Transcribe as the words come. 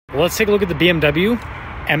let's take a look at the BMW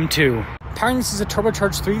M2. Powering this is a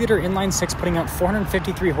turbocharged 3-liter inline-6, putting out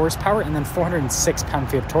 453 horsepower and then 406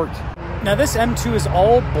 pound-feet of torque. Now this M2 is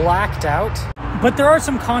all blacked out, but there are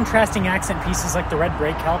some contrasting accent pieces like the red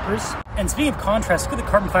brake calipers. And speaking of contrast, look at the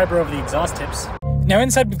carbon fiber over the exhaust tips. Now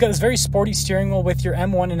inside we've got this very sporty steering wheel with your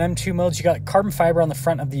M1 and M2 modes. You got carbon fiber on the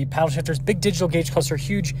front of the paddle shifters, big digital gauge cluster,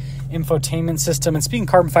 huge infotainment system. And speaking of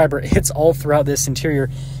carbon fiber, it hits all throughout this interior.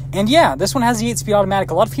 And yeah, this one has the 8-speed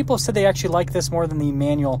automatic. A lot of people have said they actually like this more than the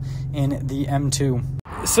manual in the M2.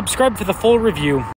 Subscribe for the full review.